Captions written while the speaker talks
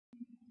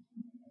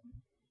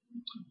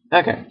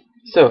Okay,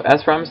 so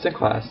as promised in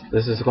class,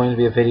 this is going to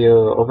be a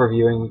video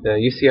overviewing the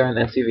UCR and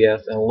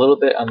NCVS and a little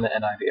bit on the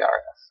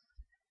NIBRS.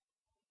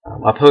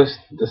 I'll post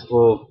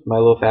my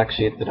little fact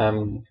sheet that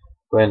I'm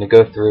going to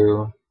go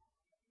through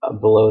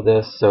below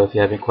this, so if you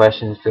have any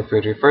questions, feel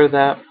free to refer to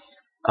that.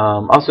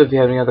 Also, if you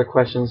have any other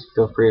questions,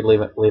 feel free to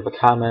leave a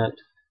comment,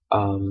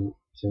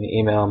 send me an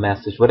email,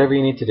 message, whatever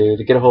you need to do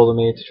to get a hold of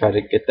me to try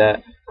to get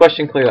that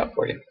question cleared up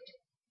for you.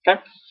 Okay?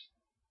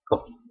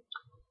 Cool.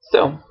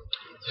 So,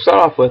 to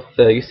start off with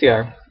the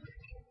UCR.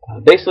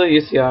 Basically,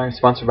 UCR is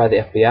sponsored by the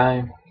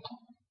FBI.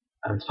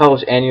 It's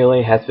published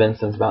annually, has been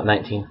since about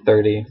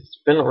 1930. It's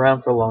been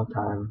around for a long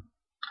time.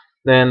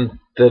 Then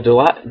the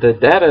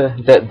data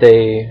that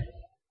they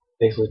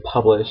basically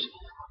publish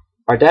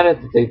are data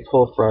that they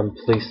pull from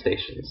police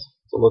stations,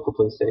 so local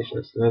police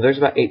stations. Now, there's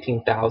about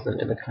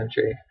 18,000 in the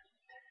country.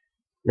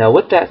 Now,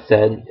 with that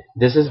said,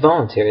 this is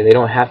voluntary. They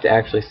don't have to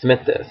actually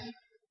submit this.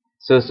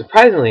 So,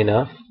 surprisingly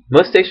enough,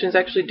 most stations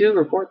actually do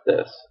report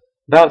this.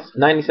 About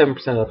 97%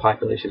 of the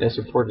population is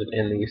reported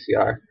in the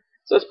UCR,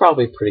 so it's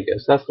probably pretty good.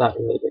 So that's not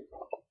really a big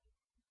problem.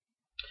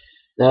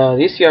 Now,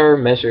 the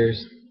UCR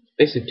measures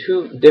basically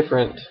two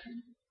different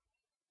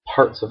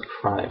parts of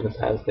crimes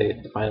as they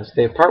define them. So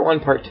they have Part 1,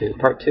 Part 2.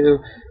 Part 2,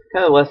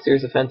 kind of less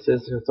serious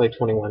offenses. There's like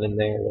 21 in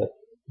there, but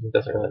it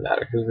doesn't really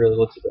matter. Who really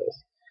looks at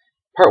those?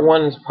 Part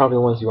 1 is probably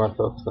the ones you want to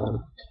focus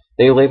on.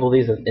 They label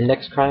these as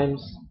index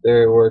crimes.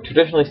 There were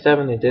traditionally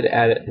 7. They did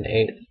add an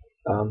 8th.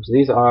 So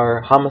these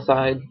are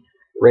homicide,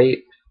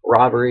 rape,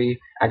 robbery,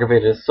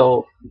 aggravated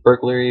assault,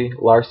 burglary,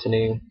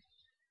 larceny,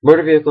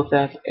 motor vehicle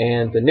theft,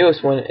 and the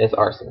newest one is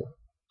arson.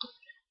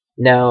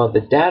 Now,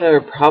 the data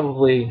are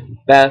probably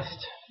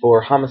best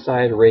for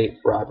homicide, rape,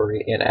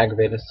 robbery, and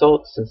aggravated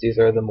assault, since these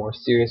are the more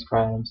serious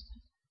crimes,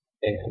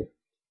 and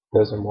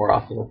those are more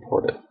often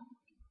reported.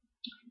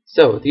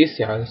 So, with the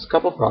UCR, there's a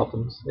couple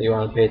problems that you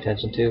want to pay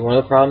attention to. One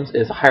of the problems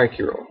is a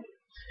hierarchy rule.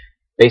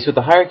 Based with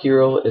the hierarchy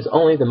rule is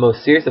only the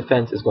most serious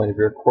offense is going to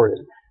be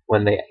recorded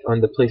when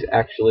the police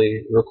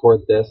actually record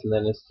this, and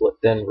then it's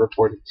then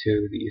reported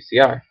to the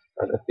UCR,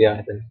 or the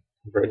FBI, then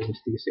converted into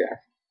the UCR.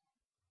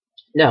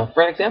 Now,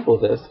 for an example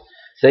of this,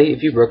 say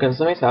if you broke into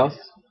somebody's house,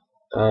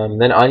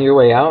 then on your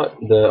way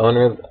out,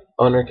 the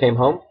owner came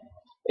home,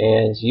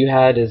 and you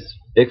had his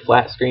big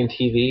flat screen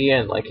TV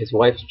and like his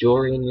wife's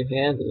jewelry in your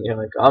hand, and you're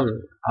like,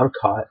 I'm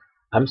caught,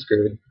 I'm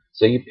screwed.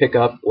 So you pick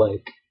up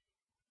like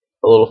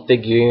a little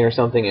figurine or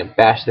something and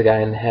bash the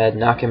guy in the head,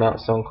 knock him out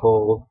stone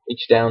cold,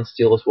 reach down,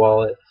 steal his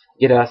wallet,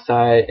 get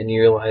outside, and you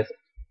realize,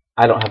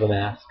 I don't have a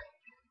mask.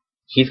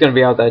 He's going to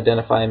be able to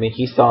identify me.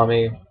 He saw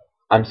me.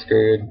 I'm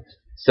screwed.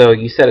 So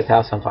you set his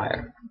house on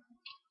fire.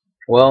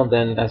 Well,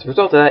 then, as a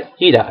result of that,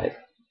 he dies.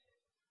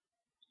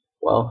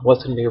 Well,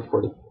 what's going to be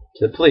reported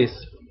to the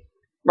police?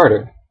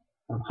 Murder.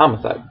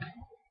 Homicide.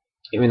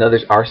 Even though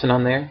there's arson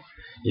on there,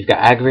 you've got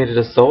aggravated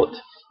assault.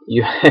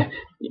 You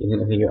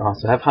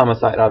also have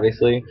homicide,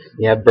 obviously.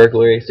 You have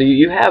burglary. So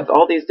you have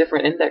all these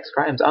different index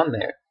crimes on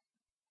there.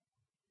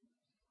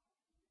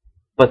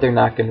 But they're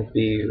not going to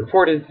be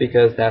reported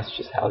because that's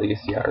just how the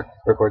UCR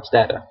records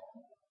data.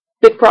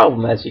 Big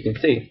problem, as you can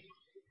see.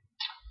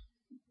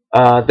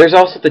 There's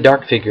also the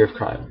dark figure of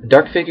crime. The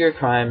dark figure of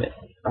crime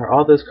are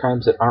all those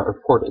crimes that aren't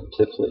reported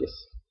to the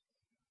police.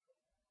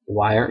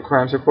 Why aren't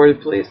crimes reported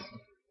to police?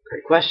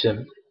 Great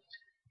question.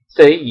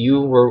 Say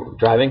you were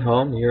driving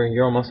home,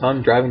 you're almost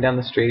home, driving down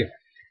the street.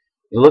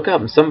 You look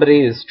up and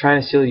somebody is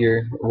trying to steal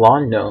your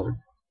lawn gnome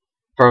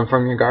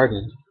from your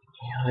garden.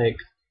 You're like,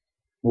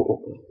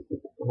 well,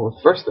 the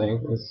first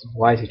thing is,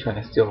 why is he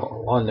trying to steal a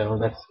lawn gnome?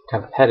 That's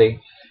kind of petty.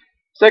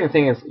 Second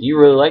thing is, you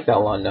really like that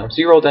lawn gnome, so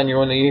you roll down your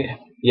window, you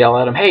yell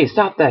at him, hey,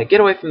 stop that, get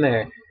away from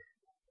there.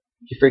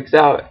 He freaks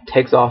out,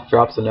 takes off,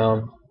 drops the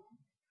gnome.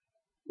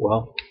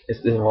 Well,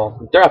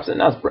 drops it,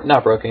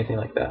 not broke, anything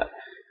like that.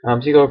 So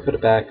you go put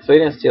it back. So you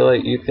didn't steal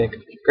it, you think,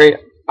 great,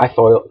 I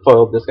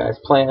foiled this guy's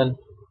plan,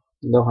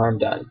 no harm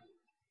done.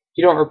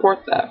 You don't report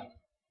that.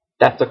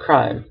 That's a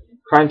crime.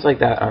 Crimes like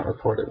that aren't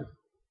reported.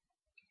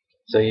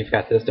 So you've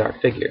got this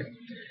dark figure.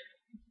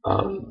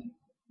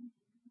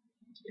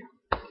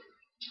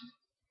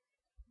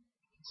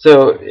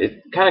 So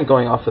kind of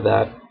going off of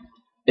that,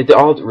 it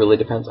all really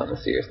depends on the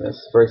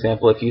seriousness. For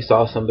example, if you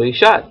saw somebody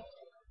shot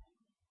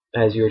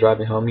as you were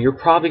driving home, you're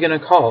probably going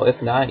to call.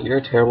 If not, you're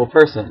a terrible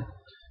person.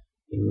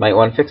 You might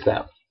want to fix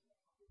that.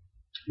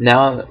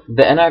 Now,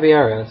 the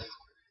NIBRS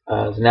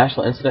is a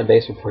National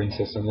Incident-Based Reporting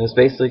System. It was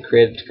basically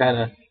created to kind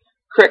of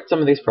correct some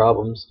of these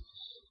problems.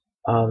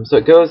 So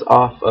it goes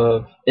off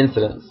of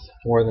incidents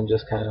more than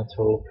just kind of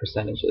total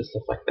percentages,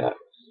 stuff like that.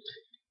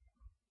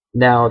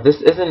 Now,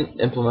 this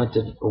isn't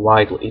implemented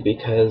widely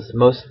because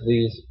most of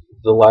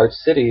the large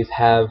cities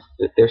have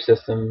their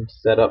system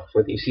set up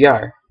for the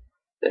UCR.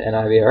 The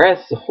NIBRS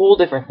is a whole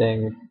different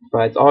thing,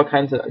 provides all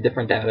kinds of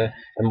different data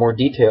and more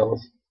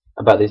details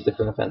about these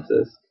different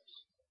offenses.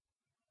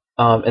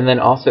 And then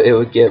also it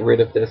would get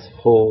rid of this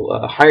whole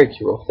hierarchy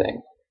rule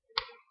thing.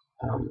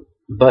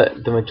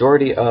 But the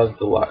majority of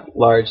the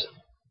large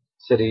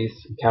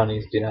cities and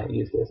counties do not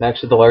use this.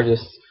 Actually, the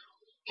largest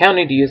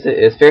county to use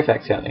it is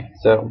Fairfax County.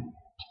 So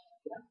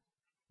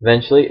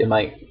Eventually, it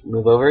might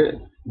move over.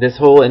 This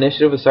whole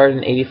initiative was started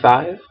in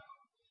 '85.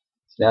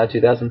 It's now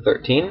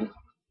 2013.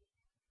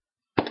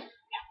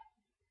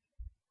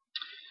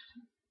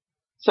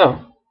 So,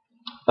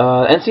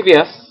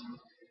 NCVS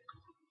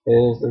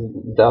is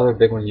the other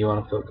big one you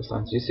want to focus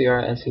on. So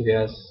UCR,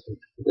 NCVS,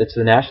 it's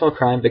the National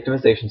Crime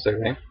Victimization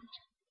Survey.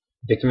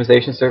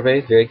 Victimization Survey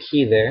is very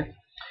key there.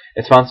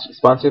 It's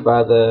sponsored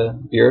by the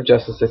Bureau of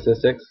Justice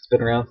Statistics. It's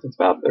been around since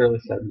about the early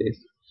 70s.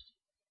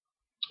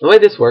 The way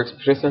this works,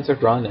 participants are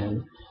drawn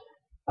in,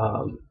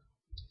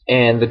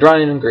 and they're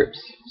drawn in groups.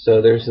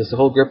 So there's this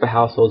whole group of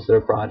households that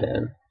are brought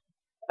in,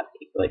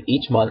 like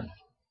each month,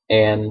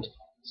 and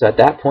so at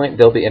that point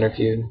they'll be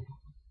interviewed.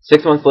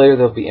 6 months later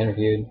they'll be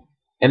interviewed,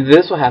 and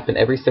this will happen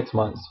every 6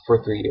 months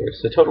for 3 years.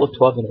 So a total of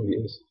 12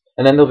 interviews,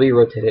 and then they'll be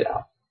rotated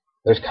out.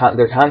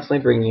 They're constantly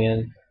bringing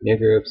in new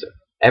groups.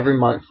 Every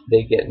month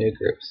they get new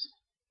groups.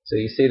 So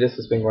you see this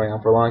has been going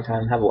on for a long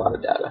time, have a lot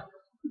of data.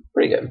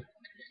 Pretty good.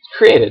 It's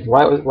created.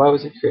 Why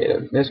was it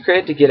created? It was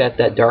created to get at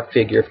that dark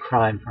figure of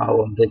crime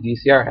problem that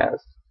UCR has.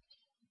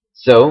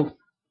 So,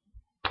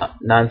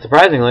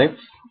 non-surprisingly,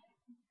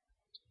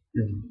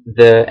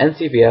 the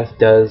NCVS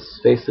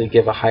does basically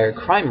give a higher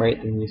crime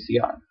rate than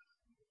UCR.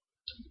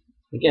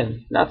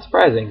 Again, not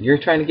surprising.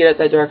 You're trying to get at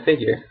that dark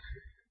figure.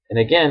 And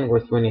again,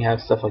 when you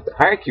have stuff like the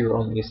hierarchy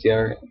rule in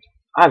UCR,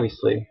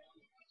 obviously,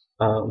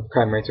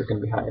 crime rates are going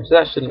to be higher. So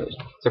that shouldn't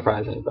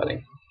surprise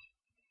anybody.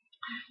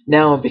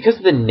 Now, because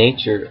of the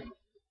nature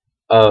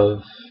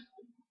of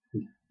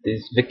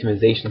these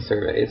victimization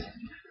surveys,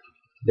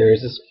 there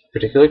is this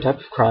particular type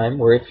of crime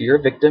where if you're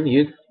a victim,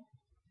 you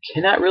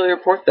cannot really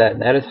report that,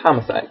 and that is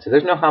homicide. So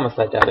there's no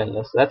homicide data in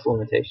this, so that's a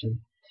limitation.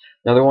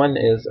 Another one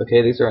is,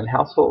 okay, these are in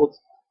households.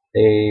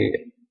 They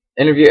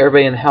interview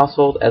everybody in the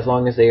household as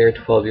long as they are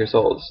 12 years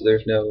old, so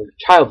there's no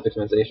child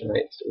victimization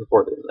rates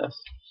reported in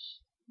this.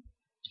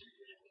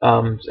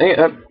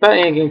 About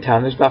any given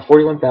time, there's about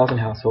 41,000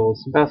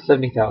 households, about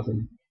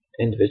 70,000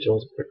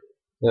 individuals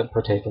that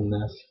partake in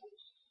this.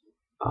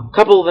 A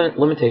couple of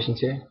limitations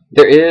here.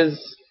 There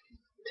is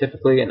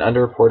typically an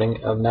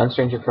underreporting of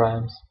non-stranger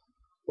crimes,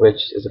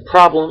 which is a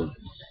problem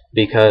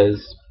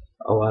because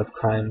a lot of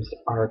crimes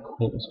are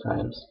acquaintance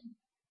crimes.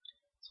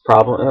 It's a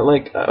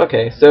problem.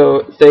 Okay,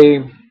 so say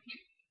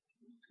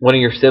one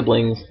of your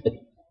siblings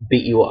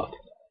beat you up.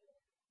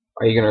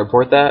 Are you going to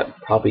report that?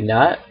 Probably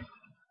not.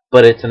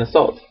 But it's an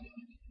assault.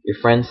 Your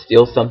friend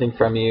steals something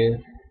from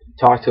you,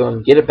 talk to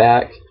him, get it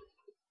back.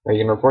 Are you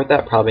going to report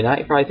that? Probably not.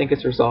 You probably think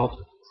it's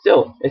resolved.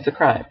 Still, it's a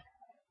crime.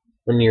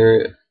 When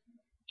you're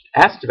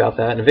asked about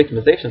that in a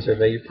victimization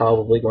survey, you're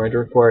probably going to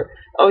report,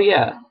 oh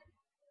yeah,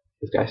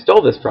 this guy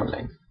stole this from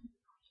me.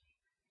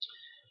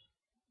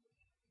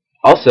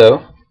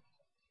 Also,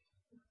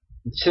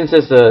 since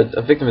it's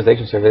a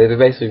victimization survey, they're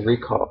basically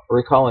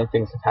recalling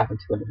things that happened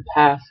to them in the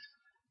past.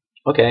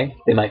 Okay,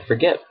 they might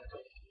forget.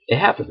 It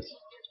happens.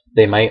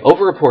 They might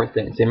overreport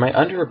things. They might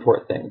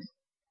underreport things.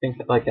 Things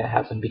like that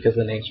happen because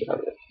of the nature of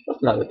it.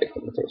 That's not a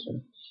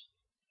victimization.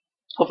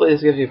 Hopefully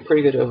this gives you a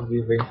pretty good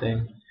overview of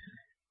everything.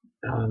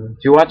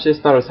 If you watched this,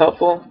 thought it was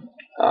helpful,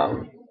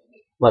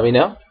 let me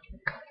know.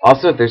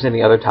 Also, if there's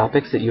any other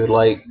topics that you would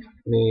like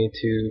me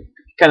to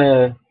kind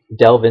of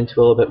delve into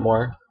a little bit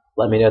more,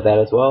 let me know that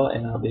as well,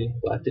 and I'll be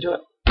glad to do it.